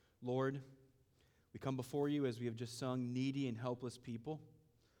Lord, we come before you as we have just sung, needy and helpless people.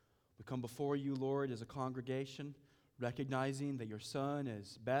 We come before you, Lord, as a congregation, recognizing that your Son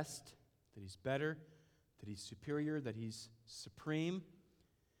is best, that he's better, that he's superior, that he's supreme,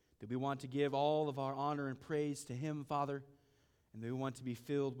 that we want to give all of our honor and praise to him, Father, and that we want to be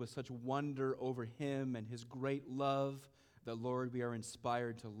filled with such wonder over him and his great love that, Lord, we are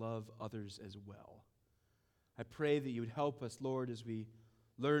inspired to love others as well. I pray that you would help us, Lord, as we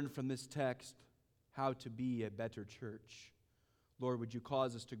learn from this text how to be a better church. Lord, would you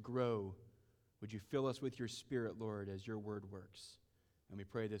cause us to grow? Would you fill us with your Spirit, Lord, as your word works? And we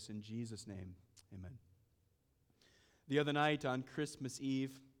pray this in Jesus' name. Amen. The other night on Christmas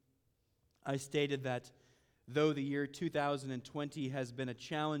Eve, I stated that though the year 2020 has been a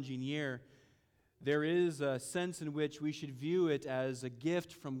challenging year, there is a sense in which we should view it as a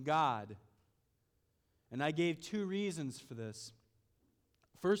gift from God. And I gave two reasons for this.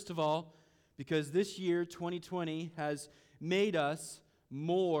 First of all, because this year, 2020, has made us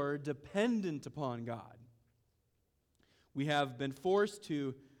more dependent upon God. We have been forced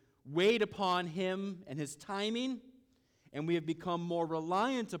to wait upon him and his timing, and we have become more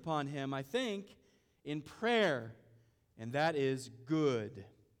reliant upon him, I think, in prayer. And that is good.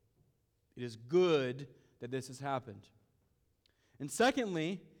 It is good that this has happened. And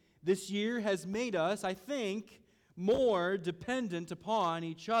secondly, this year has made us, I think, more dependent upon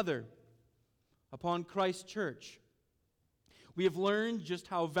each other, upon Christ's church. We have learned just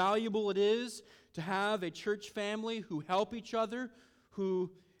how valuable it is to have a church family who help each other,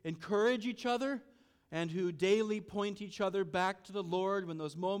 who encourage each other, and who daily point each other back to the Lord when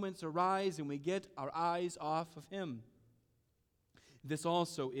those moments arise and we get our eyes off of him. This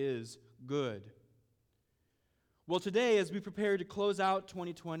also is good. Well, today, as we prepare to close out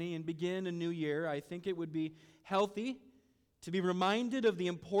 2020 and begin a new year, I think it would be healthy to be reminded of the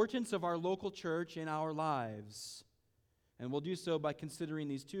importance of our local church in our lives. And we'll do so by considering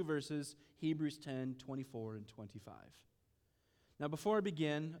these two verses, Hebrews 10, 24 and 25. Now, before I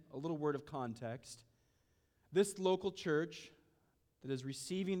begin, a little word of context. This local church that is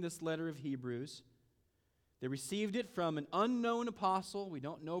receiving this letter of Hebrews, they received it from an unknown apostle. We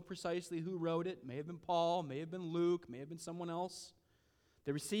don't know precisely who wrote it. May have been Paul, may have been Luke, may have been someone else.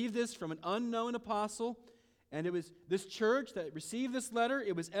 They received this from an unknown apostle, and it was this church that received this letter.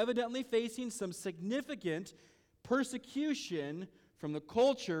 It was evidently facing some significant persecution from the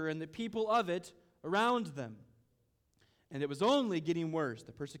culture and the people of it around them. And it was only getting worse.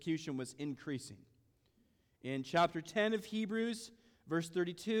 The persecution was increasing. In chapter 10 of Hebrews, verse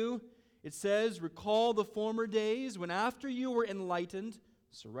 32, it says, "Recall the former days when after you were enlightened,"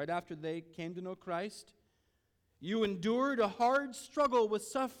 so right after they came to know Christ, "you endured a hard struggle with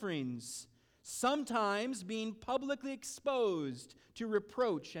sufferings, sometimes being publicly exposed to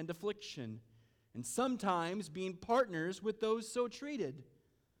reproach and affliction, and sometimes being partners with those so treated.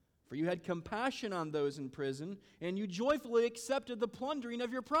 For you had compassion on those in prison, and you joyfully accepted the plundering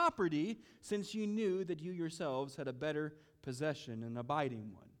of your property, since you knew that you yourselves had a better possession, an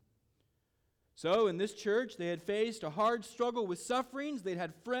abiding one." So in this church, they had faced a hard struggle with sufferings. They'd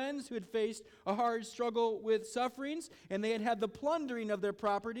had friends who had faced a hard struggle with sufferings, and they had had the plundering of their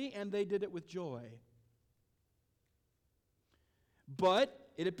property, and they did it with joy. But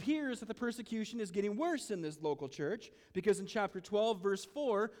it appears that the persecution is getting worse in this local church, because in chapter 12, verse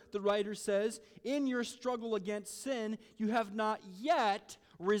 4, the writer says, "In your struggle against sin, you have not yet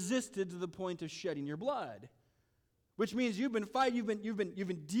resisted to the point of shedding your blood." Which means you've been fighting, you've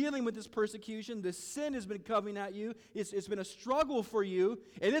been dealing with this persecution. This sin has been coming at you. It's been a struggle for you,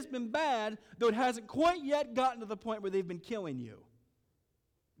 and it's been bad, though it hasn't quite yet gotten to the point where they've been killing you.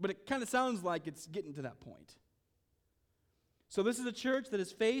 But it kind of sounds like it's getting to that point. So this is a church that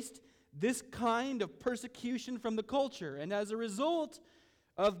has faced this kind of persecution from the culture, and as a result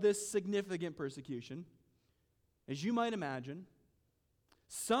of this significant persecution, as you might imagine,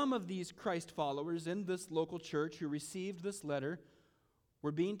 some of these Christ followers in this local church who received this letter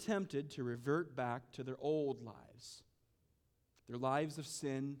were being tempted to revert back to their old lives, their lives of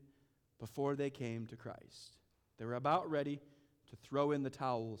sin before they came to Christ. They were about ready to throw in the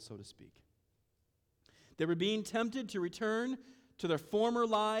towel, so to speak. They were being tempted to return to their former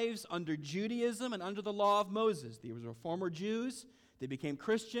lives under Judaism and under the law of Moses. These were former Jews. They became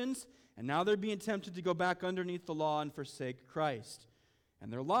Christians, and now they're being tempted to go back underneath the law and forsake Christ.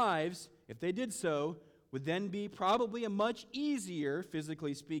 And their lives, if they did so, would then be probably a much easier,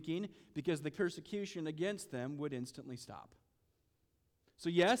 physically speaking, because the persecution against them would instantly stop. So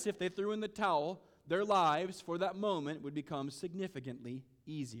yes, if they threw in the towel, their lives for that moment would become significantly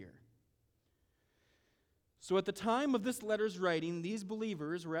easier. So at the time of this letter's writing, these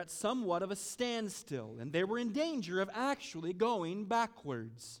believers were at somewhat of a standstill, and they were in danger of actually going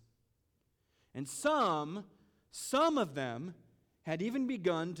backwards. And some of them had even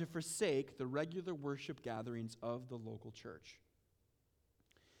begun to forsake the regular worship gatherings of the local church.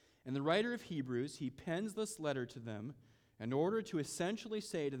 And the writer of Hebrews, he pens this letter to them in order to essentially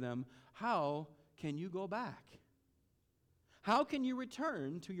say to them, how can you go back? How can you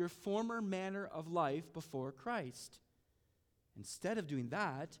return to your former manner of life before Christ? Instead of doing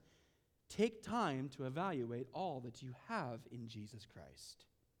that, take time to evaluate all that you have in Jesus Christ.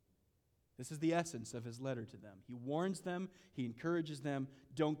 This is the essence of his letter to them. He warns them, he encourages them,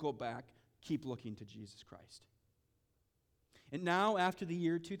 don't go back, keep looking to Jesus Christ. And now, after the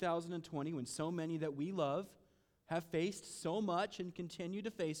year 2020, when so many that we love have faced so much and continue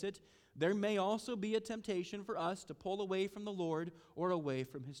to face it, there may also be a temptation for us to pull away from the Lord or away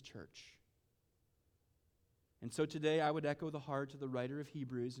from his church. And so today I would echo the heart of the writer of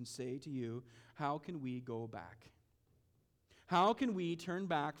Hebrews and say to you, how can we go back? How can we turn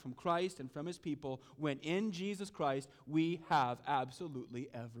back from Christ and from his people when in Jesus Christ we have absolutely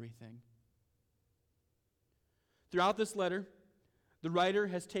everything? Throughout this letter, the writer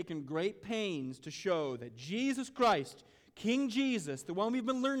has taken great pains to show that Jesus Christ, King Jesus, the one we've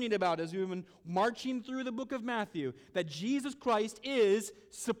been learning about as we've been marching through the book of Matthew, that Jesus Christ is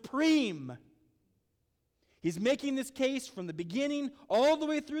supreme. He's making this case from the beginning all the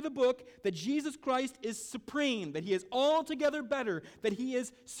way through the book that Jesus Christ is supreme, that he is altogether better, that he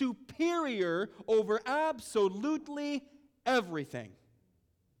is superior over absolutely everything.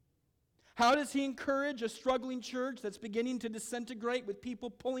 How does he encourage a struggling church that's beginning to disintegrate with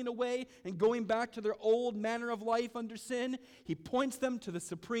people pulling away and going back to their old manner of life under sin? He points them to the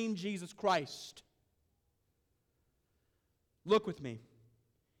supreme Jesus Christ. Look with me.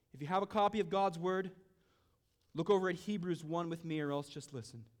 If you have a copy of God's Word, look over at Hebrews 1 with me, or else just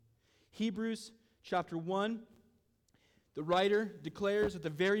listen. Hebrews chapter 1, the writer declares at the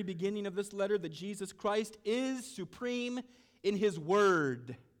very beginning of this letter that Jesus Christ is supreme in his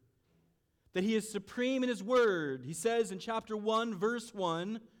Word. That he is supreme in his Word. He says in chapter 1, verse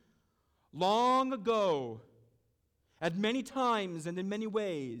 1, long ago, at many times and in many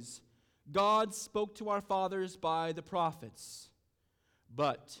ways, God spoke to our fathers by the prophets.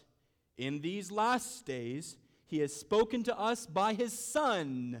 But in these last days, he has spoken to us by his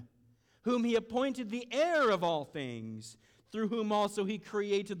Son, whom he appointed the heir of all things, through whom also he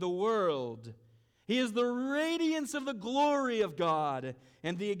created the world. He is the radiance of the glory of God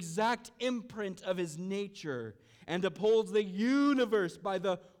and the exact imprint of his nature, and upholds the universe by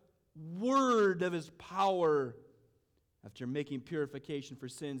the word of his power. After making purification for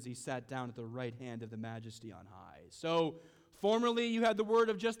sins, he sat down at the right hand of the Majesty on high. So, formerly you had the word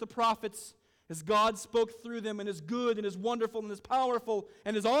of just the prophets, as God spoke through them, and as good and as wonderful and as powerful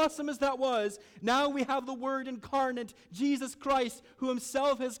and as awesome as that was, now we have the Word incarnate, Jesus Christ, who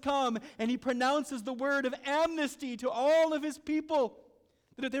himself has come, and he pronounces the word of amnesty to all of his people,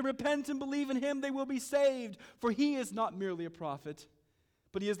 that if they repent and believe in him, they will be saved. For he is not merely a prophet,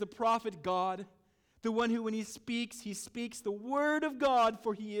 but he is the prophet God, the one who, when he speaks the word of God,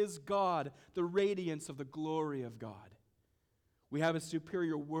 for he is God, the radiance of the glory of God. We have a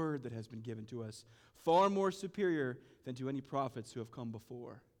superior word that has been given to us, far more superior than to any prophets who have come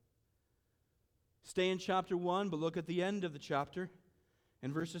before. Stay in chapter 1, but look at the end of the chapter.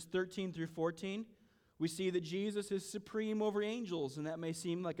 In verses 13 through 14, we see that Jesus is supreme over angels, and that may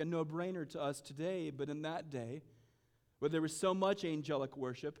seem like a no-brainer to us today, but in that day, where there was so much angelic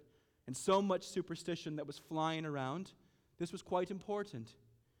worship and so much superstition that was flying around, this was quite important.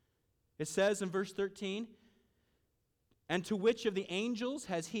 It says in verse 13, and to which of the angels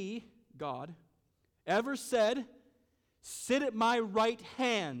has he, God, ever said, sit at my right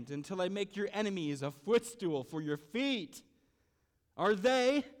hand until I make your enemies a footstool for your feet? Are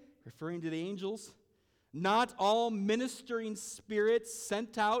they, referring to the angels, not all ministering spirits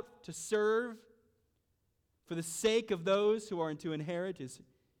sent out to serve for the sake of those who are to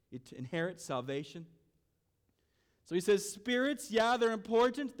inherit salvation? So he says, spirits, yeah, they're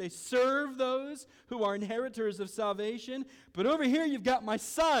important. They serve those who are inheritors of salvation. But over here you've got my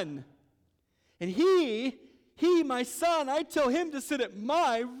Son. And he, my Son, I tell him to sit at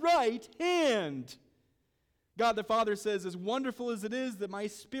my right hand. God the Father says, as wonderful as it is that my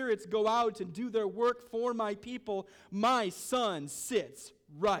spirits go out and do their work for my people, my Son sits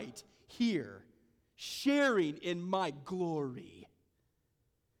right here, sharing in my glory.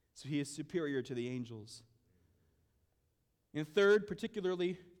 So he is superior to the angels. And third,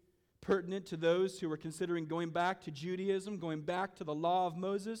 particularly pertinent to those who are considering going back to Judaism, going back to the law of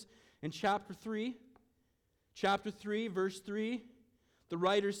Moses, in chapter 3, Chapter 3, verse 3, the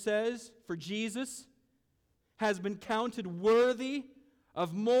writer says, "For Jesus has been counted worthy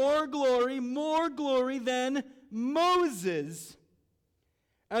of more glory than Moses.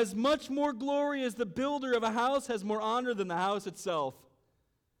 As much more glory as the builder of a house has more honor than the house itself."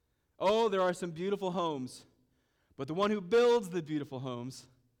 Oh, there are some beautiful homes. But the one who builds the beautiful homes,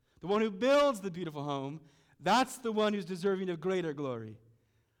 that's the one who's deserving of greater glory.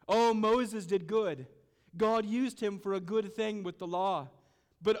 Oh, Moses did good. God used him for a good thing with the law.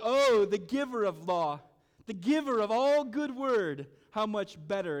 But oh, the giver of law, the giver of all good word, how much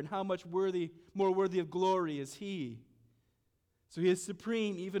better and how much more worthy of glory is he. So he is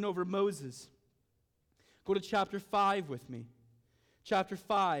supreme even over Moses. Go to chapter 5 with me. Chapter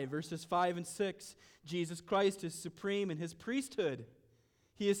 5, verses 5 and 6. Jesus Christ is supreme in his priesthood.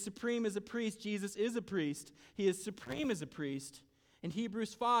 He is supreme as a priest. Jesus is a priest. He is supreme as a priest. In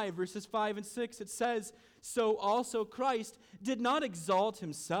Hebrews 5, verses 5 and 6, it says, "So also Christ did not exalt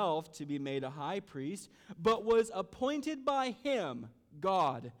himself to be made a high priest, but was appointed by him,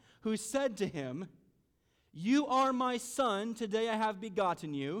 God, who said to him, 'You are my son, today I have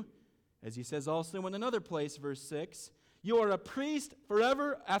begotten you.'" As he says also in another place, verse 6, "You are a priest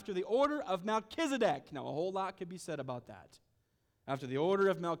forever after the order of Melchizedek." Now, a whole lot could be said about that. After the order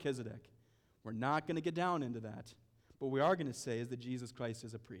of Melchizedek. We're not going to get down into that. But what we are going to say is that Jesus Christ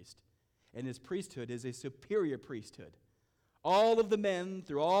is a priest. And his priesthood is a superior priesthood. All of the men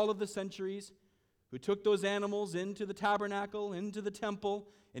through all of the centuries who took those animals into the tabernacle, into the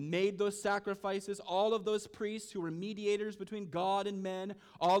temple, and made those sacrifices, all of those priests who were mediators between God and men,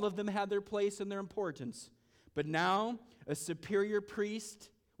 all of them had their place and their importance. But now, a superior priest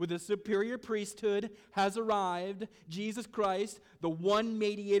with a superior priesthood has arrived, Jesus Christ, the one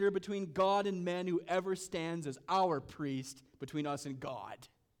mediator between God and men who ever stands as our priest between us and God,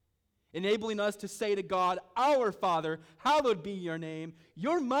 enabling us to say to God, "Our Father, hallowed be your name.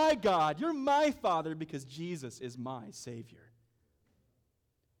 You're my God, you're my Father, because Jesus is my Savior."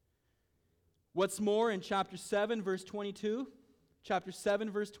 What's more, in chapter 7, verse 22,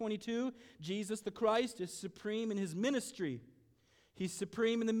 Jesus the Christ is supreme in his ministry. He's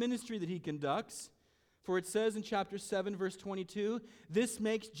supreme in the ministry that he conducts. For it says in chapter 7, verse 22, "This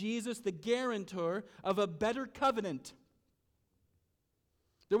makes Jesus the guarantor of a better covenant."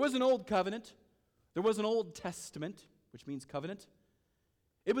 There was an old covenant. There was an Old Testament, which means covenant.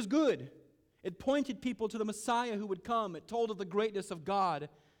 It was good. It pointed people to the Messiah who would come. It told of the greatness of God.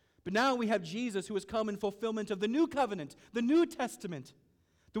 But now we have Jesus who has come in fulfillment of the new covenant, the New Testament.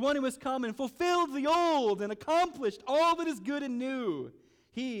 The one who has come and fulfilled the old and accomplished all that is good and new.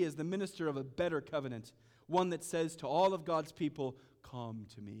 He is the minister of a better covenant, one that says to all of God's people, "Come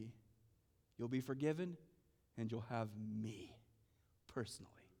to me. You'll be forgiven and you'll have me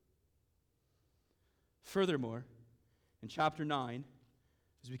personally." Furthermore, in chapter 9,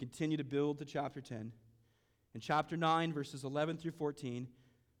 as we continue to build to chapter 10, in chapter 9, verses 11 through 14,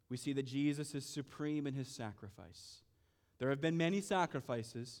 we see that Jesus is supreme in his sacrifice. There have been many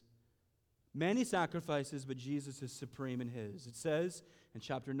sacrifices, but Jesus is supreme in his. It says in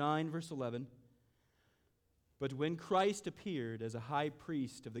chapter 9, verse 11, "But when Christ appeared as a high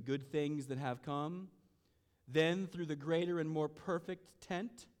priest of the good things that have come, then through the greater and more perfect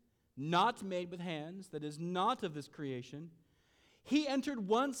tent, not made with hands, that is not of this creation, he entered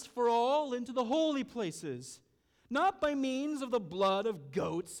once for all into the holy places, not by means of the blood of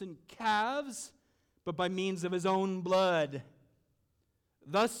goats and calves, but by means of his own blood,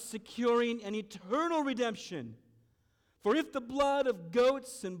 thus securing an eternal redemption. For if the blood of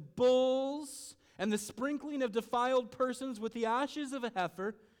goats and bulls and the sprinkling of defiled persons with the ashes of a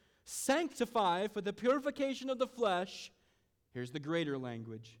heifer sanctify for the purification of the flesh," here's the greater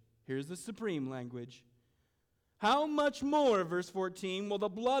language, here's the supreme language, "how much more," verse 14, "will the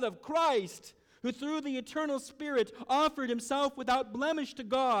blood of Christ, who through the eternal Spirit offered himself without blemish to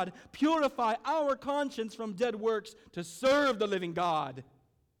God, purify our conscience from dead works to serve the living God."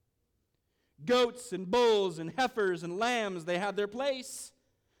 Goats and bulls and heifers and lambs, they had their place.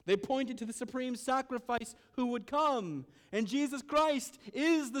 They pointed to the supreme sacrifice who would come. And Jesus Christ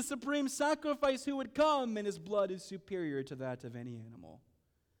is the supreme sacrifice who would come, and his blood is superior to that of any animal.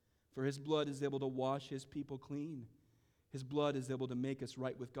 For his blood is able to wash his people clean. His blood is able to make us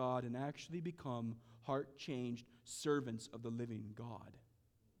right with God and actually become heart-changed servants of the living God.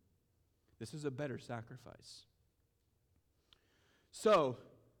 This is a better sacrifice. So,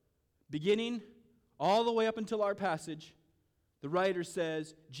 beginning all the way up until our passage, the writer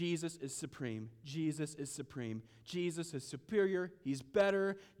says Jesus is supreme. Jesus is supreme. Jesus is superior. He's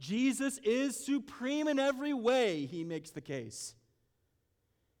better. Jesus is supreme in every way, he makes the case.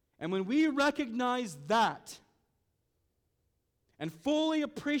 And when we recognize that and fully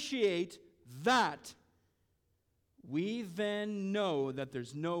appreciate that, we then know that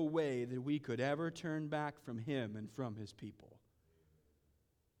there's no way that we could ever turn back from Him and from His people.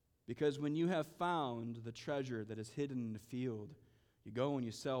 Because when you have found the treasure that is hidden in the field, you go and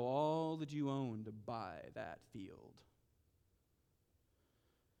you sell all that you own to buy that field.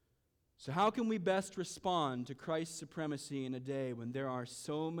 So how can we best respond to Christ's supremacy in a day when there are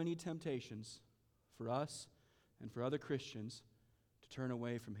so many temptations for us and for other Christians to turn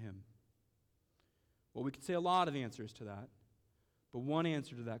away from Him? Well, we could say a lot of answers to that, but one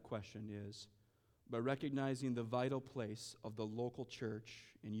answer to that question is by recognizing the vital place of the local church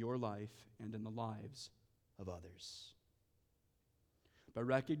in your life and in the lives of others. By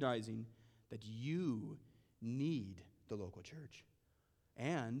recognizing that you need the local church,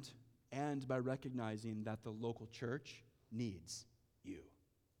 and by recognizing that the local church needs you.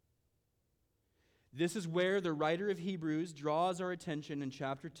 This is where the writer of Hebrews draws our attention in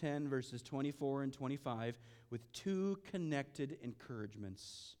chapter 10, verses 24 and 25, with two connected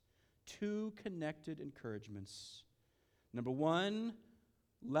encouragements. Two connected encouragements. Number one,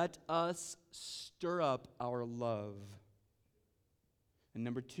 let us stir up our love. And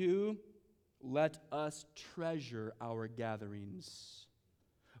number two, let us treasure our gatherings.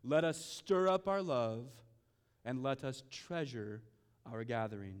 Let us stir up our love, and let us treasure our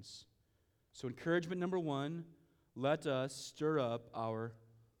gatherings. So encouragement number one, let us stir up our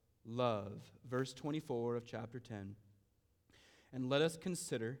love. Verse 24 of chapter 10. And let us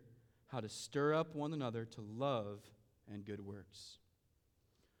consider how to stir up one another to love and good works.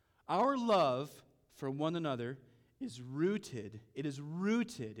 Our love for one another is rooted. It is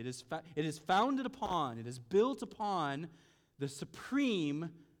founded upon, it is built upon the supreme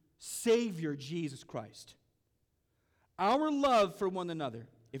Savior, Jesus Christ. Our love for one another,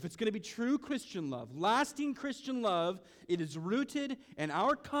 if it's going to be true Christian love, lasting Christian love, it is rooted in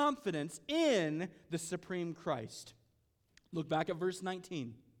our confidence in the supreme Christ. Look back at verse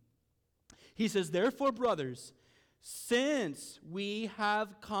 19. He says, therefore, brothers, since we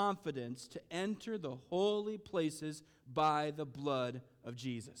have confidence to enter the holy places by the blood of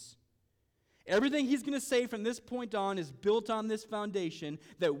Jesus. Everything he's going to say from this point on is built on this foundation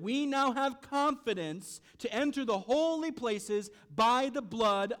that we now have confidence to enter the holy places by the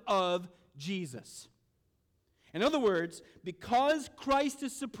blood of Jesus. In other words, because Christ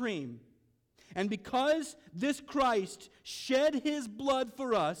is supreme, and because this Christ shed his blood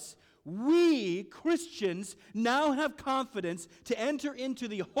for us, we, Christians, now have confidence to enter into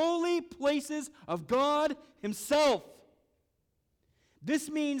the holy places of God Himself. This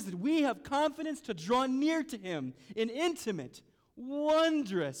means that we have confidence to draw near to Him in intimate,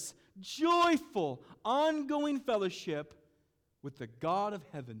 wondrous, joyful, ongoing fellowship with the God of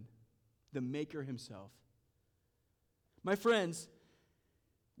heaven, the Maker Himself. My friends,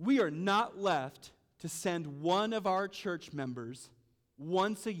 we are not left to send one of our church members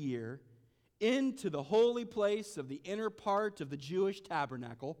once a year into the holy place of the inner part of the Jewish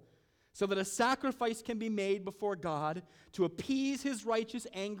tabernacle so that a sacrifice can be made before God to appease His righteous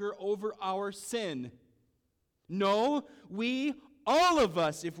anger over our sin. No, all of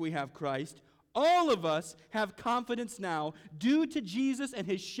us, if we have Christ, all of us have confidence now, due to Jesus and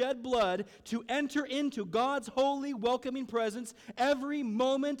His shed blood, to enter into God's holy, welcoming presence every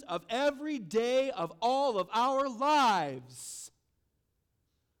moment of every day of all of our lives.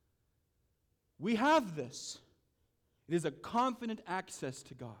 We have this. It is a confident access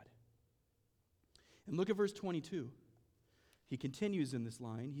to God. And look at verse 22. He continues in this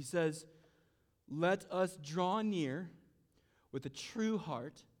line. He says, let us draw near with a true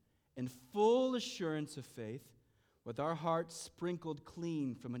heart and full assurance of faith, with our hearts sprinkled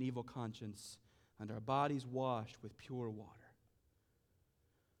clean from an evil conscience and our bodies washed with pure water.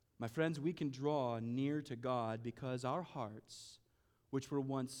 My friends, we can draw near to God because our hearts, which were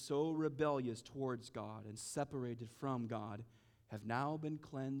once so rebellious towards God and separated from God, have now been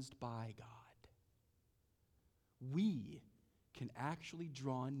cleansed by God. We can actually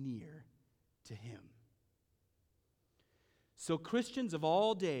draw near to Him. So Christians of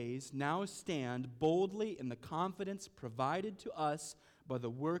all days now stand boldly in the confidence provided to us by the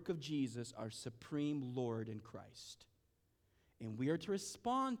work of Jesus, our supreme Lord in Christ. And we are to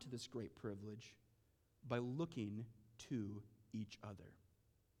respond to this great privilege by looking to each other.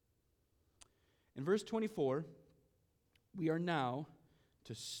 In verse 24, we are now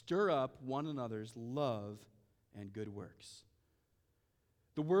to stir up one another's love and good works.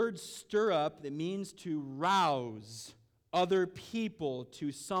 The word stir up, that means to rouse other people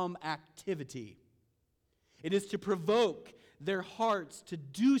to some activity. It is to provoke their hearts to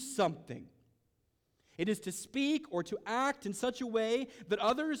do something. It is to speak or to act in such a way that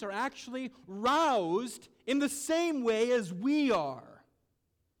others are actually roused in the same way as we are.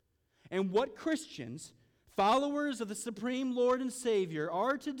 And what Christians, followers of the supreme Lord and Savior,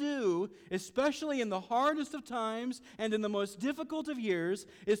 are to do, especially in the hardest of times and in the most difficult of years,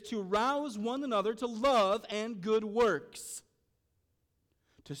 is to rouse one another to love and good works,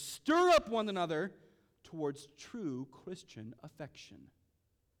 to stir up one another towards true Christian affection.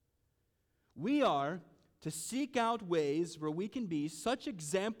 We are to seek out ways where we can be such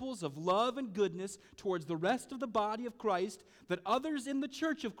examples of love and goodness towards the rest of the body of Christ that others in the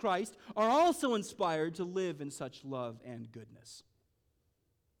church of Christ are also inspired to live in such love and goodness.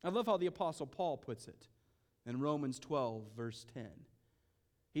 I love how the Apostle Paul puts it in Romans 12, verse 10.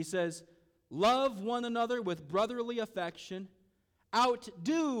 He says, "Love one another with brotherly affection,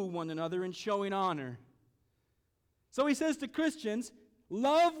 outdo one another in showing honor." So he says to Christians,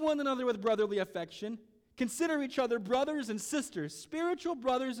 love one another with brotherly affection. Consider each other brothers and sisters, spiritual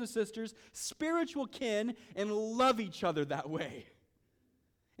brothers and sisters, spiritual kin, and love each other that way.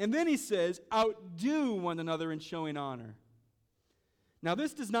 And then he says, outdo one another in showing honor. Now,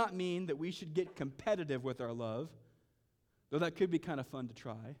 this does not mean that we should get competitive with our love, though that could be kind of fun to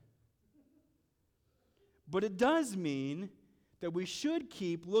try. But it does mean that we should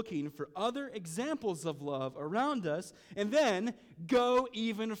keep looking for other examples of love around us and then go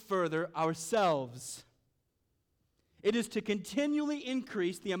even further ourselves. It is to continually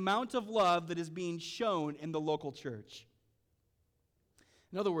increase the amount of love that is being shown in the local church.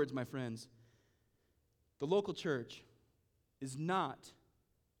 In other words, my friends, the local church is not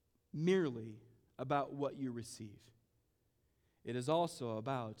merely about what you receive. It is also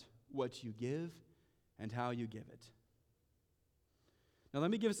about what you give and how you give it. Now, let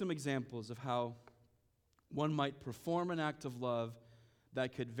me give some examples of how one might perform an act of love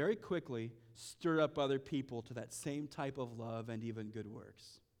that could very quickly stir up other people to that same type of love and even good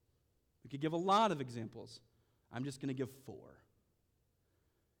works. We could give a lot of examples. I'm just going to give 4.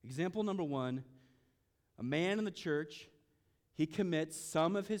 Example number 1, a man in the church, he commits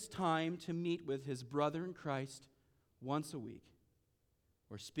some of his time to meet with his brother in Christ once a week,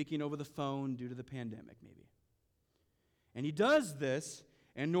 or speaking over the phone due to the pandemic maybe. And he does this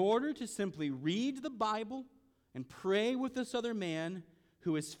in order to simply read the Bible and pray with this other man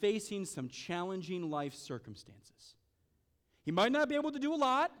who is facing some challenging life circumstances. He might not be able to do a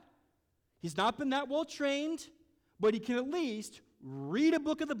lot. He's not been that well trained, but he can at least read a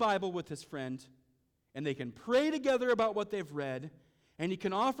book of the Bible with his friend, and they can pray together about what they've read, and he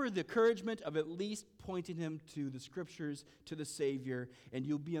can offer the encouragement of at least pointing him to the Scriptures, to the Savior, and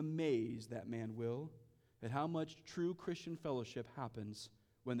you'll be amazed, that man will, at how much true Christian fellowship happens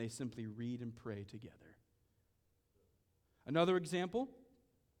when they simply read and pray together. Another example,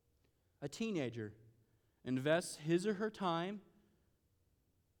 a teenager invests his or her time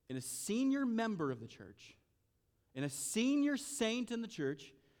in a senior member of the church, in a senior saint in the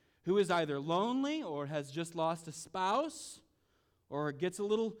church who is either lonely or has just lost a spouse or gets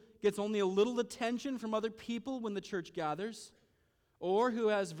only a little attention from other people when the church gathers, or who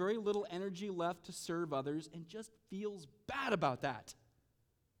has very little energy left to serve others and just feels bad about that.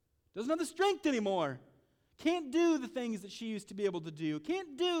 Doesn't have the strength anymore. Can't do the things that she used to be able to do.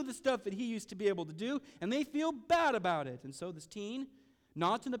 Can't do the stuff that he used to be able to do, and they feel bad about it. And so this teen,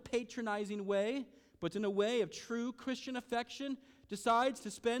 not in a patronizing way, but in a way of true Christian affection, decides to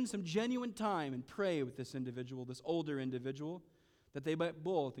spend some genuine time and pray with this individual, this older individual, that they might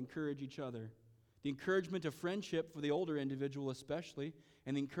both encourage each other. The encouragement of friendship for the older individual especially,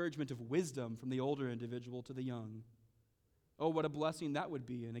 and the encouragement of wisdom from the older individual to the young. Oh, what a blessing that would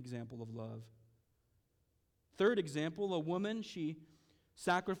be, an example of love. Third example, a woman, she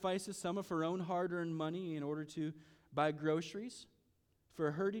sacrifices some of her own hard-earned money in order to buy groceries for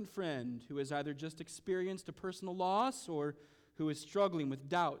a hurting friend who has either just experienced a personal loss or who is struggling with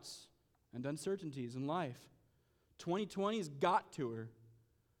doubts and uncertainties in life. 2020's got to her.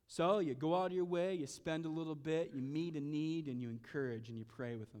 So you go out of your way, you spend a little bit, you meet a need, and you encourage and you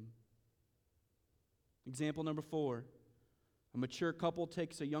pray with them. Example number 4. A mature couple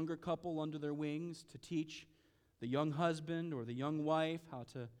takes a younger couple under their wings to teach the young husband or the young wife how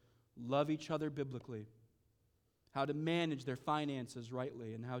to love each other biblically, how to manage their finances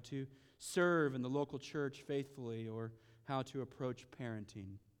rightly, and how to serve in the local church faithfully, or how to approach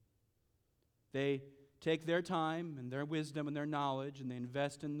parenting. They take their time and their wisdom and their knowledge, and they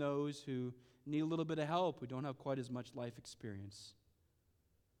invest in those who need a little bit of help, who don't have quite as much life experience.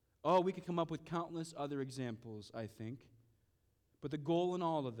 Oh, we could come up with countless other examples, I think. But the goal in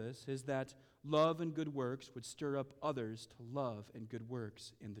all of this is that love and good works would stir up others to love and good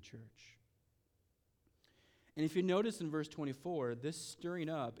works in the church. And if you notice in verse 24, this stirring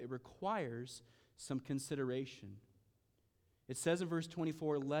up, it requires some consideration. It says in verse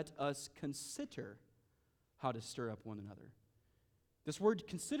 24, let us consider how to stir up one another. This word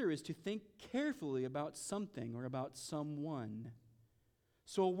consider is to think carefully about something or about someone.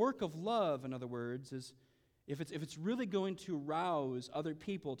 So a work of love, in other words, is if it's really going to rouse other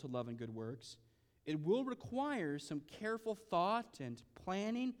people to love and good works, it will require some careful thought and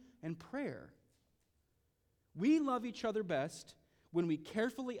planning and prayer. We love each other best when we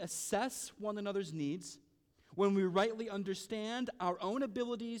carefully assess one another's needs, when we rightly understand our own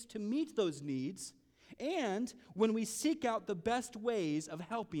abilities to meet those needs, and when we seek out the best ways of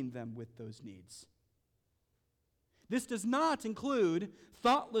helping them with those needs. This does not include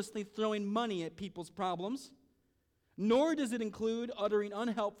thoughtlessly throwing money at people's problems, nor does it include uttering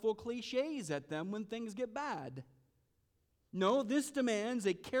unhelpful cliches at them when things get bad. No, this demands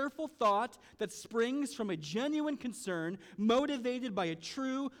a careful thought that springs from a genuine concern motivated by a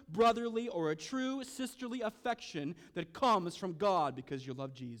true brotherly or a true sisterly affection that comes from God because you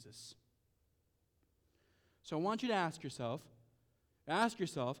love Jesus. So I want you to ask yourself,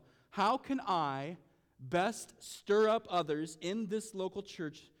 how can I best stir up others in this local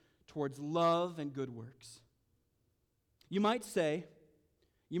church towards love and good works? You might say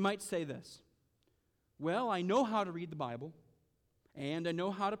this, well, I know how to read the Bible, and I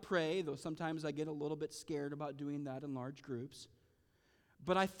know how to pray, though sometimes I get a little bit scared about doing that in large groups.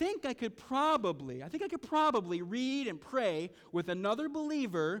 But I think I could probably read and pray with another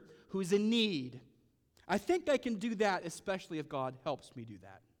believer who's in need. I think I can do that, especially if God helps me do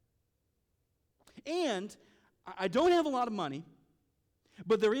that. And I don't have a lot of money,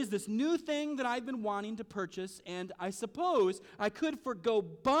 but there is this new thing that I've been wanting to purchase, and I suppose I could forgo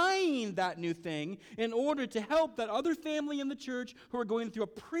buying that new thing in order to help that other family in the church who are going through a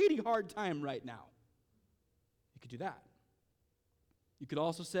pretty hard time right now. You could do that. You could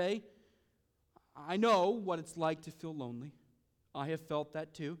also say, I know what it's like to feel lonely. I have felt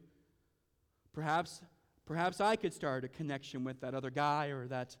that too. Perhaps I could start a connection with that other guy or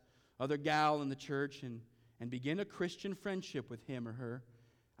that other gal in the church and begin a Christian friendship with him or her.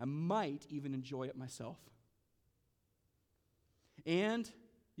 I might even enjoy it myself. And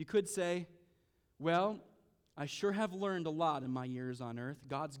you could say, well, I sure have learned a lot in my years on earth.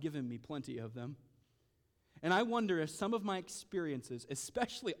 God's given me plenty of them. And I wonder if some of my experiences,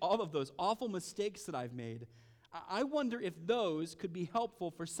 especially all of those awful mistakes that I've made, I wonder if those could be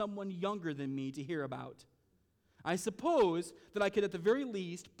helpful for someone younger than me to hear about. I suppose that I could at the very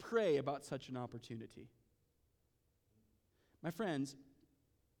least pray about such an opportunity. My friends,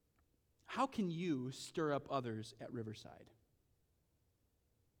 how can you stir up others at Riverside?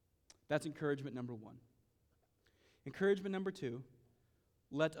 That's encouragement number one. Encouragement number two,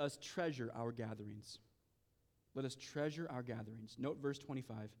 let us treasure our gatherings. Let us treasure our gatherings. Note verse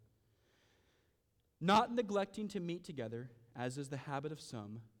 25. Not neglecting to meet together, as is the habit of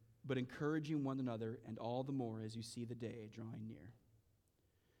some, but encouraging one another, and all the more as you see the day drawing near.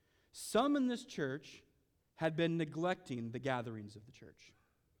 Some in this church had been neglecting the gatherings of the church.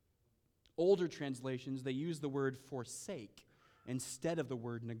 Older translations, they use the word forsake instead of the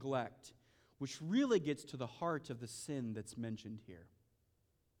word neglect, which really gets to the heart of the sin that's mentioned here.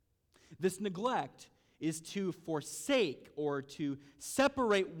 This neglect is to forsake or to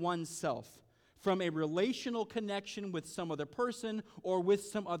separate oneself from a relational connection with some other person or with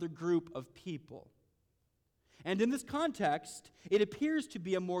some other group of people. And in this context, it appears to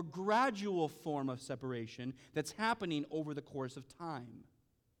be a more gradual form of separation that's happening over the course of time.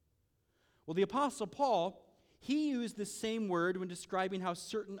 Well, the Apostle Paul, he used the same word when describing how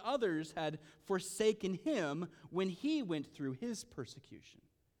certain others had forsaken him when he went through his persecution.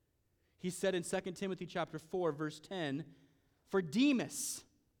 He said in 2 Timothy chapter 4, verse 10, for Demas,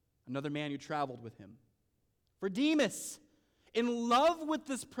 another man who traveled with him, for Demas, in love with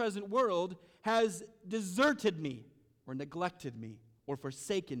this present world, has deserted me, or neglected me, or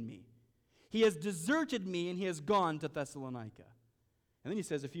forsaken me. He has deserted me, and he has gone to Thessalonica. And then he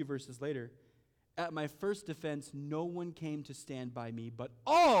says a few verses later, at my first defense, no one came to stand by me, but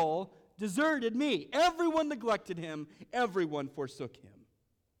all deserted me. Everyone neglected him. Everyone forsook him.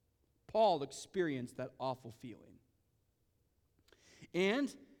 Paul experienced that awful feeling.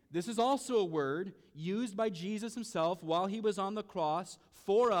 And this is also a word used by Jesus himself while he was on the cross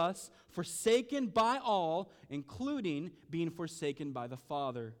for us, forsaken by all, including being forsaken by the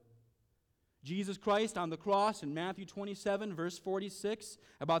Father. Jesus Christ on the cross in Matthew 27, verse 46,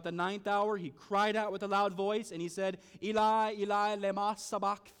 about the ninth hour, he cried out with a loud voice, and he said, Eli, Eli, lema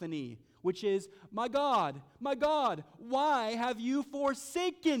sabachthani, which is, my God, why have you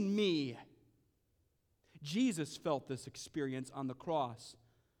forsaken me? Jesus felt this experience on the cross,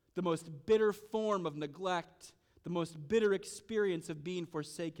 the most bitter form of neglect, the most bitter experience of being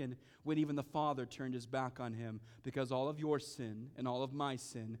forsaken, when even the Father turned his back on him, because all of your sin and all of my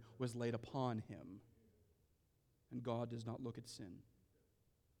sin was laid upon him. And God does not look at sin.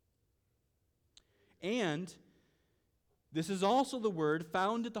 And this is also the word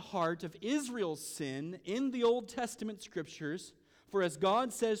found at the heart of Israel's sin in the Old Testament scriptures. For as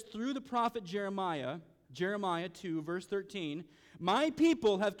God says through the prophet Jeremiah 2, verse 13, my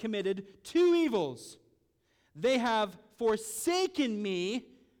people have committed two evils. They have forsaken me,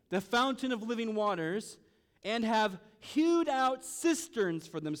 the fountain of living waters, and have hewed out cisterns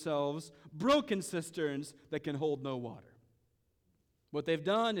for themselves, broken cisterns that can hold no water. What they've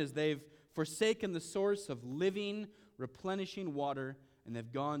done is they've forsaken the source of living, replenishing water, and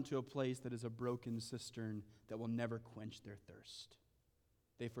they've gone to a place that is a broken cistern that will never quench their thirst.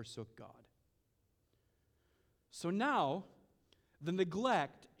 They forsook God. So now, the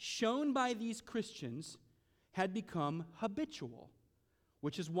neglect shown by these Christians had become habitual,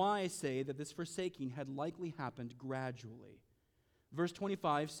 which is why I say that this forsaking had likely happened gradually. Verse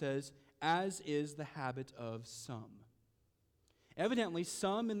 25 says, as is the habit of some. Evidently,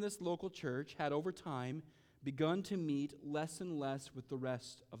 some in this local church had over time begun to meet less and less with the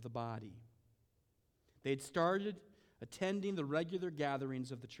rest of the body. They had started attending the regular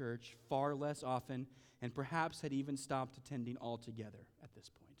gatherings of the church far less often, and perhaps had even stopped attending altogether at this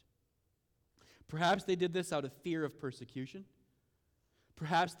point. Perhaps they did this out of fear of persecution.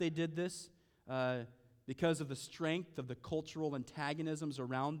 Perhaps they did this because of the strength of the cultural antagonisms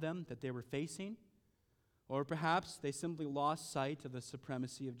around them that they were facing. Or perhaps they simply lost sight of the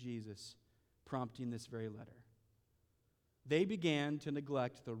supremacy of Jesus, prompting this very letter. They began to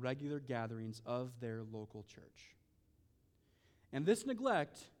neglect the regular gatherings of their local church. And this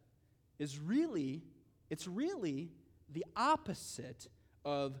neglect is really the opposite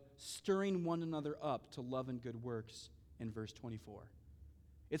of stirring one another up to love and good works in verse 24.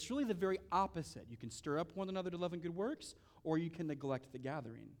 It's really the very opposite. You can stir up one another to love and good works, or you can neglect the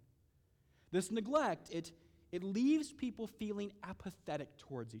gathering. This neglect, it leaves people feeling apathetic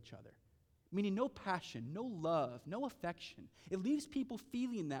towards each other, meaning no passion, no love, no affection. It leaves people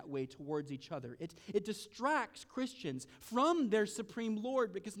feeling that way towards each other. It distracts Christians from their supreme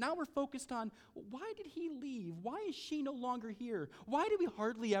Lord, because now we're focused on, why did he leave? Why is she no longer here? Why do we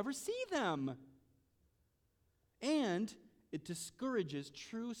hardly ever see them? And it discourages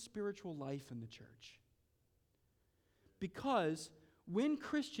true spiritual life in the church. Because when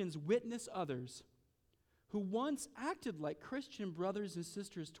Christians witness others who once acted like Christian brothers and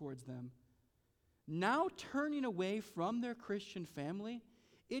sisters towards them, now turning away from their Christian family,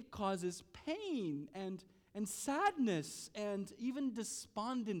 it causes pain and sadness and even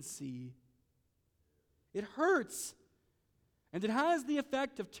despondency. It hurts, and it has the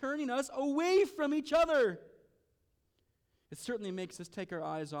effect of turning us away from each other. It certainly makes us take our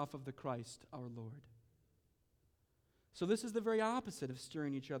eyes off of the Christ, our Lord. So this is the very opposite of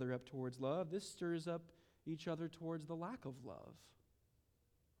stirring each other up towards love. This stirs up each other towards the lack of love.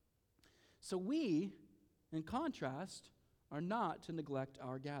 So we, in contrast, are not to neglect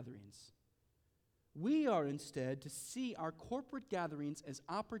our gatherings. We are instead to see our corporate gatherings as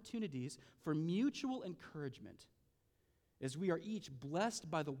opportunities for mutual encouragement, as we are each blessed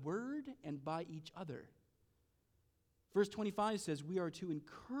by the word and by each other. Verse 25 says we are to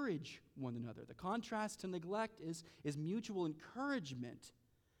encourage one another. The contrast to neglect is mutual encouragement.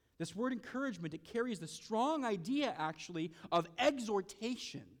 This word encouragement, it carries the strong idea, actually, of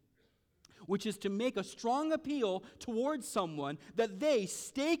exhortation, which is to make a strong appeal towards someone that they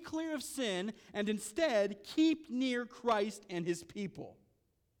stay clear of sin and instead keep near Christ and his people.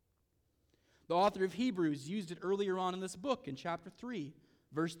 The author of Hebrews used it earlier on in this book in chapter 3,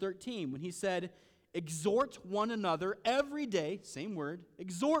 verse 13, when he said, exhort one another every day, same word,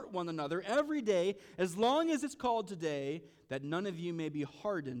 exhort one another every day, as long as it's called today, that none of you may be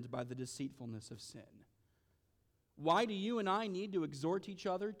hardened by the deceitfulness of sin. Why do you and I need to exhort each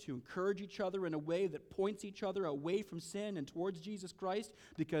other, to encourage each other in a way that points each other away from sin and towards Jesus Christ?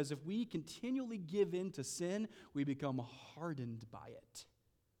 Because if we continually give in to sin, we become hardened by it.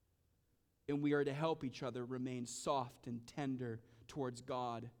 And we are to help each other remain soft and tender towards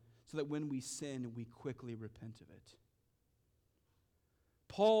God, so that when we sin, we quickly repent of it.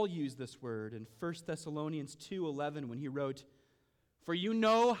 Paul used this word in 1 Thessalonians 2:11 when he wrote, For you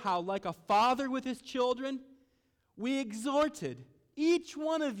know how, like a father with his children, we exhorted each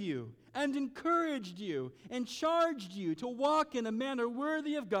one of you and encouraged you and charged you to walk in a manner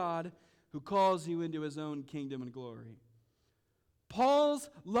worthy of God who calls you into his own kingdom and glory. Paul's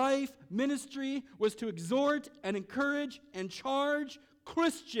life ministry was to exhort and encourage and charge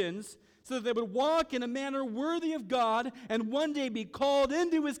Christians so that they would walk in a manner worthy of God and one day be called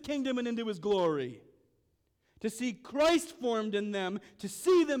into his kingdom and into his glory. To see Christ formed in them, to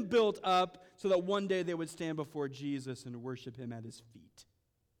see them built up so that one day they would stand before Jesus and worship him at his feet.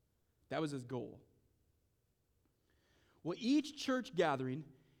 That was his goal. Well, each church gathering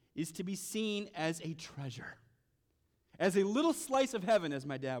is to be seen as a treasure, as a little slice of heaven, as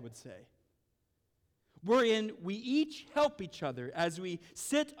my dad would say, wherein we each help each other as we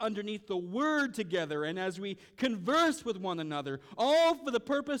sit underneath the Word together and as we converse with one another, all for the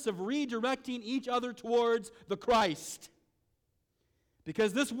purpose of redirecting each other towards the Christ.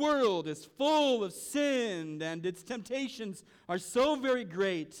 Because this world is full of sin and its temptations are so very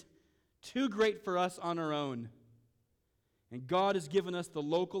great, too great for us on our own. And God has given us the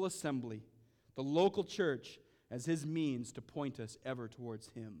local assembly, the local church, as his means to point us ever towards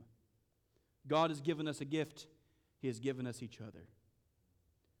him. God has given us a gift. He has given us each other.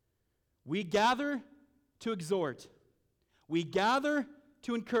 We gather to exhort. We gather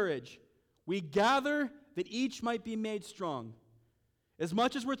to encourage. We gather that each might be made strong. As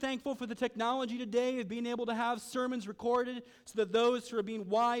much as we're thankful for the technology today of being able to have sermons recorded so that those who are being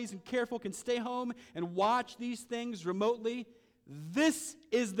wise and careful can stay home and watch these things remotely, this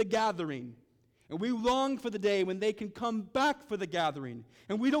is the gathering. And we long for the day when they can come back for the gathering.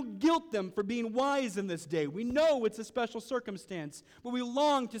 And we don't guilt them for being wise in this day. We know it's a special circumstance, but we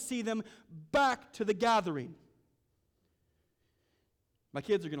long to see them back to the gathering. My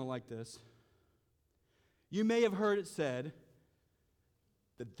kids are going to like this. You may have heard it said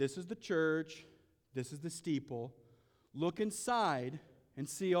that this is the church, this is the steeple. Look inside and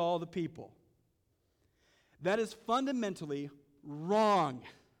see all the people. That is fundamentally wrong.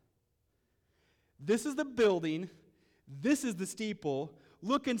 This is the building. This is the steeple.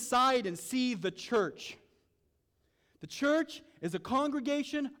 Look inside and see the church. The church is a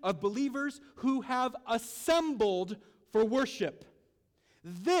congregation of believers who have assembled for worship.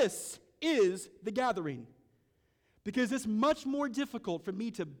 This is the gathering. Because it's much more difficult for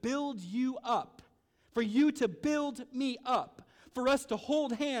me to build you up, for you to build me up, for us to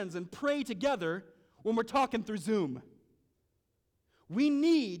hold hands and pray together when we're talking through Zoom. We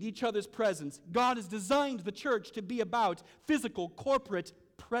need each other's presence. God has designed the church to be about physical, corporate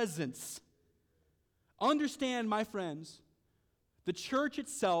presence. Understand, my friends, the church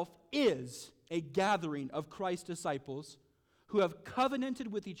itself is a gathering of Christ's disciples who have covenanted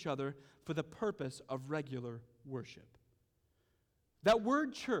with each other for the purpose of regular worship. That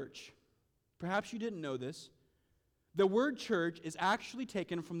word church, perhaps you didn't know this, the word church is actually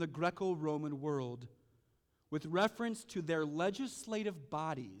taken from the Greco-Roman world with reference to their legislative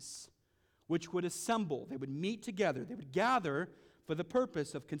bodies, which would assemble, they would meet together, they would gather for the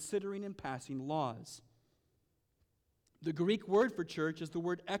purpose of considering and passing laws. The Greek word for church is the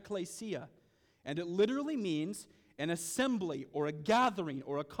word ekklesia, and it literally means an assembly or a gathering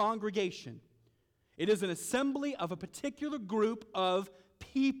or a congregation. It is an assembly of a particular group of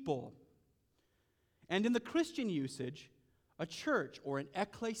people. And in the Christian usage, a church or an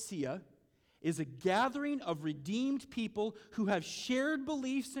ekklesia is a gathering of redeemed people who have shared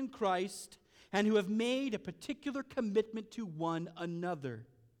beliefs in Christ and who have made a particular commitment to one another.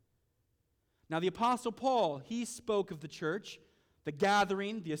 Now, the Apostle Paul, he spoke of the church, the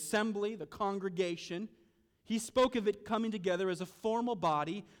gathering, the assembly, the congregation. He spoke of it coming together as a formal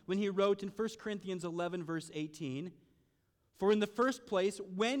body when he wrote in 1 Corinthians 11, verse 18, "For in the first place,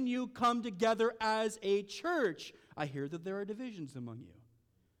 when you come together as a church, I hear that there are divisions among you."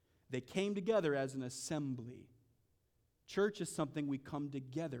 They came together as an assembly. Church is something we come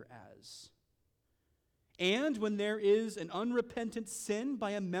together as. And when there is an unrepentant sin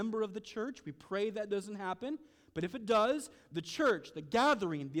by a member of the church, we pray that doesn't happen. But if it does, the church, the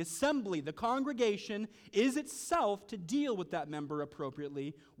gathering, the assembly, the congregation is itself to deal with that member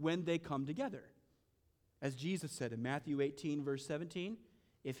appropriately when they come together. As Jesus said in Matthew 18, verse 17,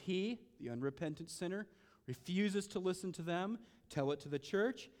 if he, the unrepentant sinner, refuses to listen to them, tell it to the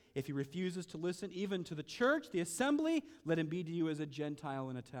church. If he refuses to listen even to the church, the assembly, let him be to you as a Gentile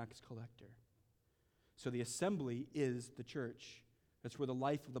and a tax collector. So the assembly is the church. That's where the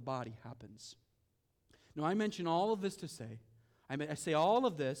life of the body happens. Now, I mention all of this to say, I say all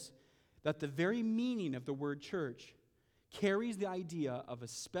of this, that the very meaning of the word church carries the idea of a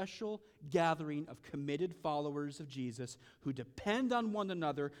special gathering of committed followers of Jesus who depend on one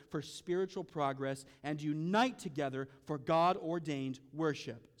another for spiritual progress and unite together for God-ordained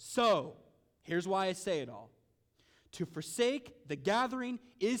worship. So, here's why I say it all. To forsake the gathering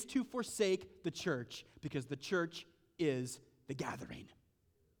is to forsake the church, because the church is the gathering.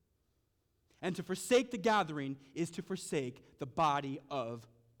 And to forsake the gathering is to forsake the body of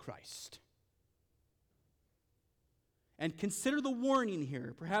Christ. And consider the warning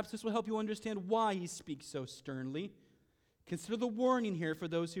here. Perhaps this will help you understand why he speaks so sternly. Consider the warning here for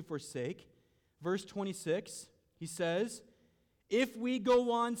those who forsake. Verse 26, he says, if we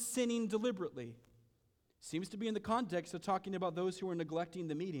go on sinning deliberately. Seems to be in the context of talking about those who are neglecting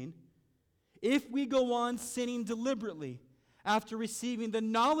the meeting. If we go on sinning deliberately after receiving the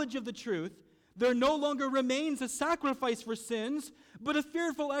knowledge of the truth, there no longer remains a sacrifice for sins, but a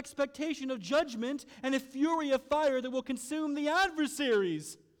fearful expectation of judgment and a fury of fire that will consume the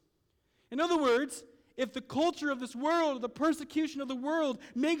adversaries. In other words, if the culture of this world, the persecution of the world,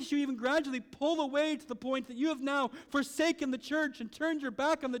 makes you even gradually pull away to the point that you have now forsaken the church and turned your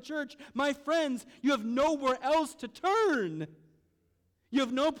back on the church, my friends, you have nowhere else to turn. You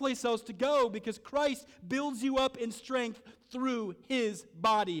have no place else to go, because Christ builds you up in strength through his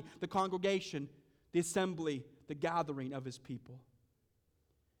body, the congregation, the assembly, the gathering of his people.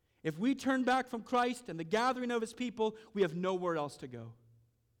 If we turn back from Christ and the gathering of his people, we have nowhere else to go.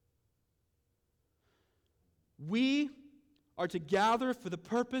 We are to gather for the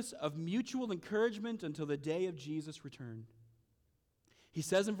purpose of mutual encouragement until the day of Jesus' return. He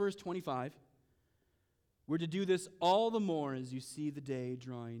says in verse 25, we're to do this all the more as you see the day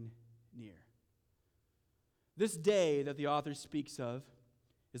drawing near. This day that the author speaks of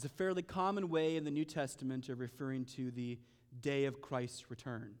is a fairly common way in the New Testament of referring to the day of Christ's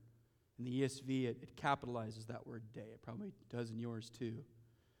return. In the ESV, it capitalizes that word day. It probably does in yours too.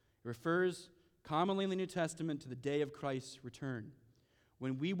 It refers commonly in the New Testament to the day of Christ's return,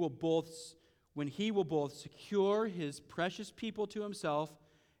 when he will both secure his precious people to himself,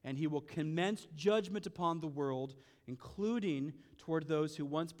 and he will commence judgment upon the world, including toward those who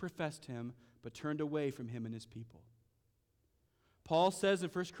once professed him but turned away from him and his people. Paul says in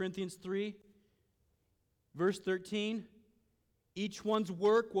 1 Corinthians 3, verse 13, each one's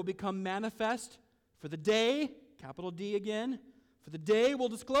work will become manifest, for the day, capital D again, for the day will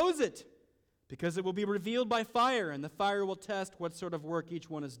disclose it, because it will be revealed by fire, and the fire will test what sort of work each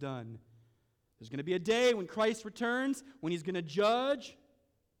one has done. There's going to be a day when Christ returns, when he's going to judge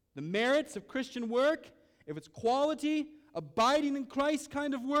the merits of Christian work, if it's quality, abiding in Christ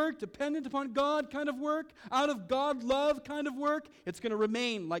kind of work, dependent upon God kind of work, out of God love kind of work, it's going to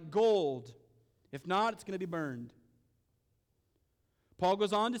remain like gold. If not, it's going to be burned. Paul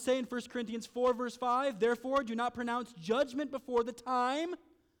goes on to say in 1 Corinthians 4, verse 5, therefore do not pronounce judgment before the time,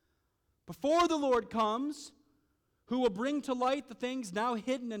 before the Lord comes, who will bring to light the things now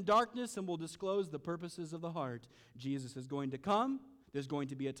hidden in darkness and will disclose the purposes of the heart. Jesus is going to come. There's going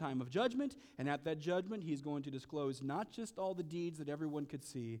to be a time of judgment, and at that judgment, he's going to disclose not just all the deeds that everyone could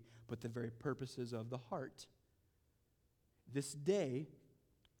see, but the very purposes of the heart. This day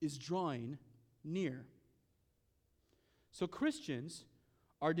is drawing near. So Christians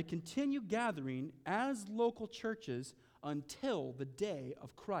are to continue gathering as local churches until the day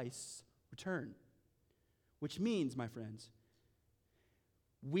of Christ's return. Which means, my friends,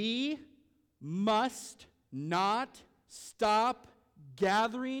 we must not stop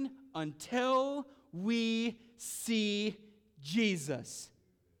gathering until we see Jesus.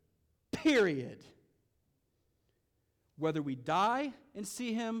 Period. Whether we die and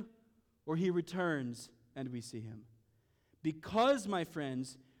see him or he returns and we see him. Because, my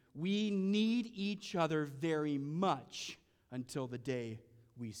friends, we need each other very much until the day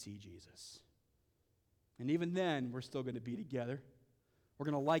we see Jesus. And even then, we're still going to be together. We're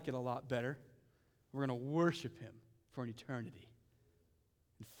going to like it a lot better. We're going to worship him for an eternity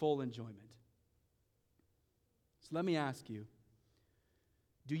in full enjoyment. So let me ask you,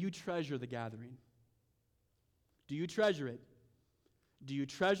 do you treasure the gathering? Do you treasure it? Do you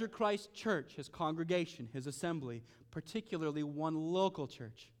treasure Christ's church, his congregation, his assembly, particularly one local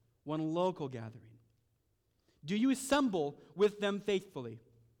church, one local gathering? Do you assemble with them faithfully?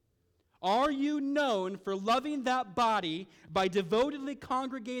 Are you known for loving that body by devotedly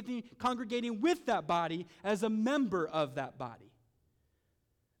congregating with that body as a member of that body?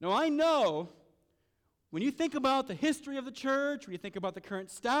 Now, I know when you think about the history of the church, when you think about the current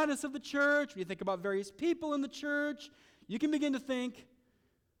status of the church, when you think about various people in the church, you can begin to think,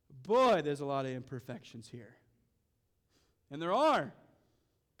 boy, there's a lot of imperfections here. And there are,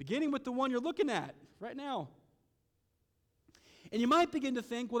 beginning with the one you're looking at right now. And you might begin to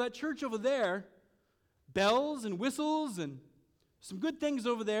think, well, that church over there, bells and whistles and some good things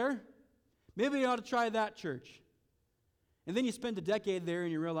over there. Maybe I ought to try that church. And then you spend a decade there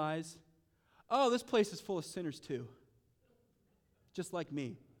and you realize, oh, this place is full of sinners too, just like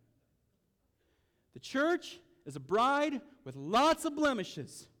me. The church is a bride with lots of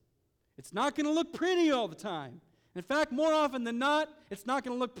blemishes. It's not going to look pretty all the time. In fact, more often than not, it's not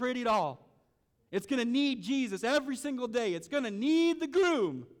going to look pretty at all. It's going to need Jesus every single day. It's going to need the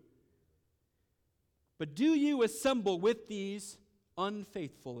groom. But do you assemble with these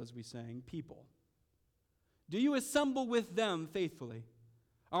unfaithful, as we sang, people? Do you assemble with them faithfully?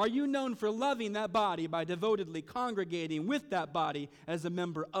 Are you known for loving that body by devotedly congregating with that body as a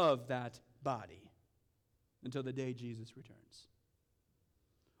member of that body until the day Jesus returns?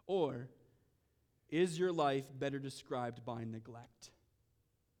 Or is your life better described by neglect?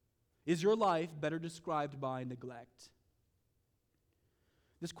 Is your life better described by neglect?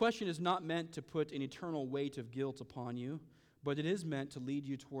 This question is not meant to put an eternal weight of guilt upon you, but it is meant to lead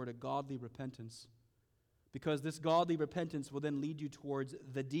you toward a godly repentance. Because this godly repentance will then lead you towards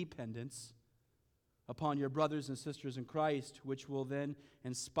the dependence upon your brothers and sisters in Christ, which will then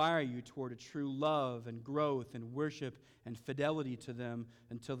inspire you toward a true love and growth and worship and fidelity to them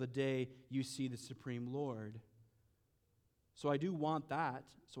until the day you see the supreme Lord. So I do want that.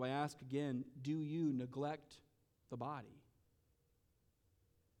 So I ask again, do you neglect the body?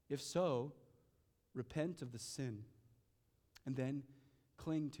 If so, repent of the sin and then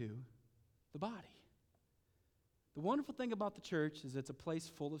cling to the body. The wonderful thing about the church is it's a place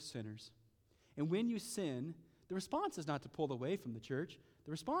full of sinners. And when you sin, the response is not to pull away from the church.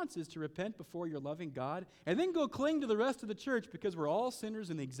 The response is to repent before your loving God and then go cling to the rest of the church because we're all sinners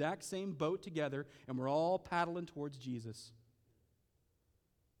in the exact same boat together and we're all paddling towards Jesus.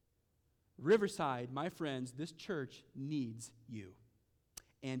 Riverside, my friends, this church needs you.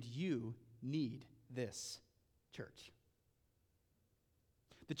 And you need this church.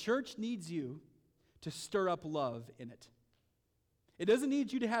 The church needs you to stir up love in it. It doesn't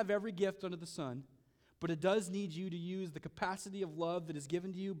need you to have every gift under the sun, but it does need you to use the capacity of love that is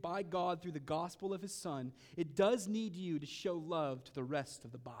given to you by God through the gospel of His Son. It does need you to show love to the rest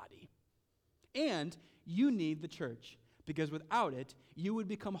of the body. And you need the church, because without it, you would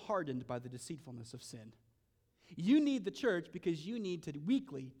become hardened by the deceitfulness of sin. You need the church because you need to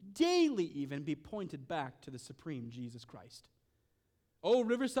weekly, daily even, be pointed back to the supreme Jesus Christ. Oh,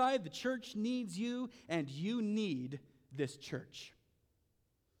 Riverside, the church needs you, and you need this church.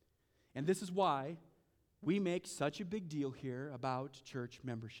 And this is why we make such a big deal here about church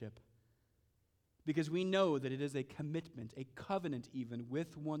membership. Because we know that it is a commitment, a covenant even,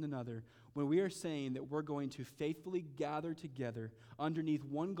 with one another, when we are saying that we're going to faithfully gather together underneath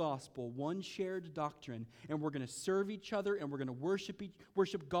one gospel, one shared doctrine, and we're going to serve each other, and we're going to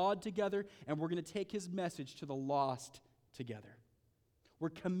worship God together, and we're going to take His message to the lost together. We're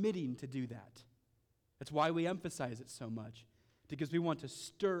committing to do that. That's why we emphasize it so much, because we want to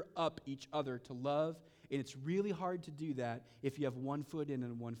stir up each other to love, and it's really hard to do that if you have one foot in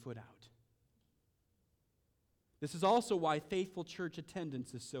and one foot out. This is also why faithful church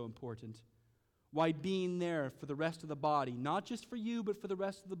attendance is so important. Why being there for the rest of the body, not just for you, but for the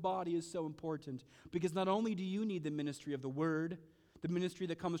rest of the body, is so important. Because not only do you need the ministry of the Word, the ministry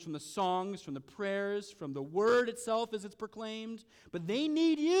that comes from the songs, from the prayers, from the Word itself as it's proclaimed, but they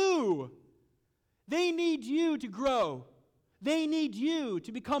need you. They need you to grow. They need you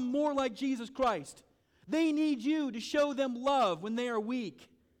to become more like Jesus Christ. They need you to show them love when they are weak.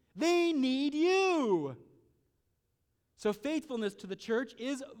 They need you. So faithfulness to the church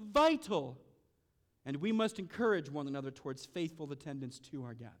is vital, and we must encourage one another towards faithful attendance to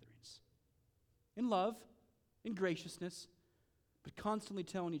our gatherings. In love, in graciousness, but constantly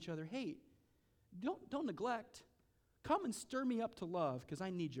telling each other, hey, don't neglect. Come and stir me up to love, because I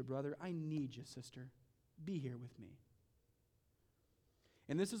need you, brother. I need you, sister. Be here with me.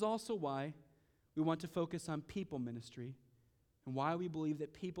 And this is also why we want to focus on people ministry, and why we believe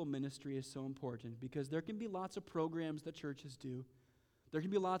that people ministry is so important, because there can be lots of programs that churches do. There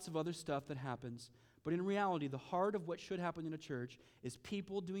can be lots of other stuff that happens. But in reality, the heart of what should happen in a church is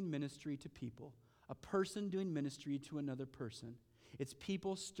people doing ministry to people, a person doing ministry to another person. It's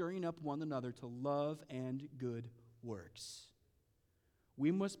people stirring up one another to love and good works.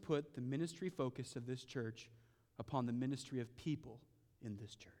 We must put the ministry focus of this church upon the ministry of people in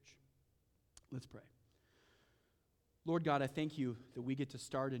this church. Let's pray. Lord God, I thank you that we get to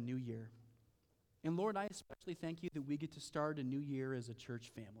start a new year. And Lord, I especially thank you that we get to start a new year as a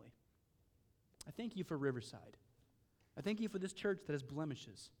church family. I thank you for Riverside. I thank you for this church that has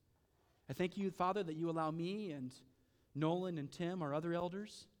blemishes. I thank you, Father, that you allow me and Nolan and Tim, our other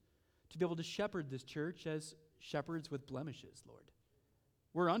elders, to be able to shepherd this church as shepherds with blemishes, Lord.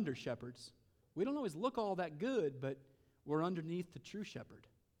 We're under shepherds. We don't always look all that good, but we're underneath the true shepherd,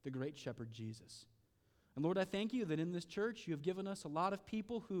 the great shepherd Jesus. And Lord, I thank you that in this church you have given us a lot of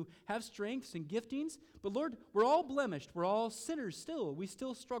people who have strengths and giftings, but Lord, we're all blemished. We're all sinners still. We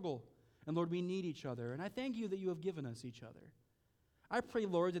still struggle. And Lord, we need each other. And I thank you that you have given us each other. I pray,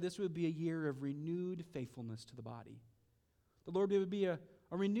 Lord, that this would be a year of renewed faithfulness to the body. The Lord, it would be a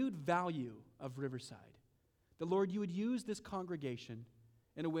renewed value of Riverside. The Lord, you would use this congregation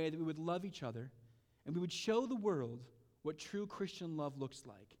in a way that we would love each other and we would show the world what true Christian love looks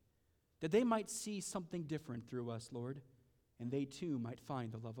like. That they might see something different through us, Lord, and they too might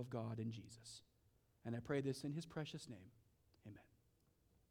find the love of God in Jesus. And I pray this in his precious name.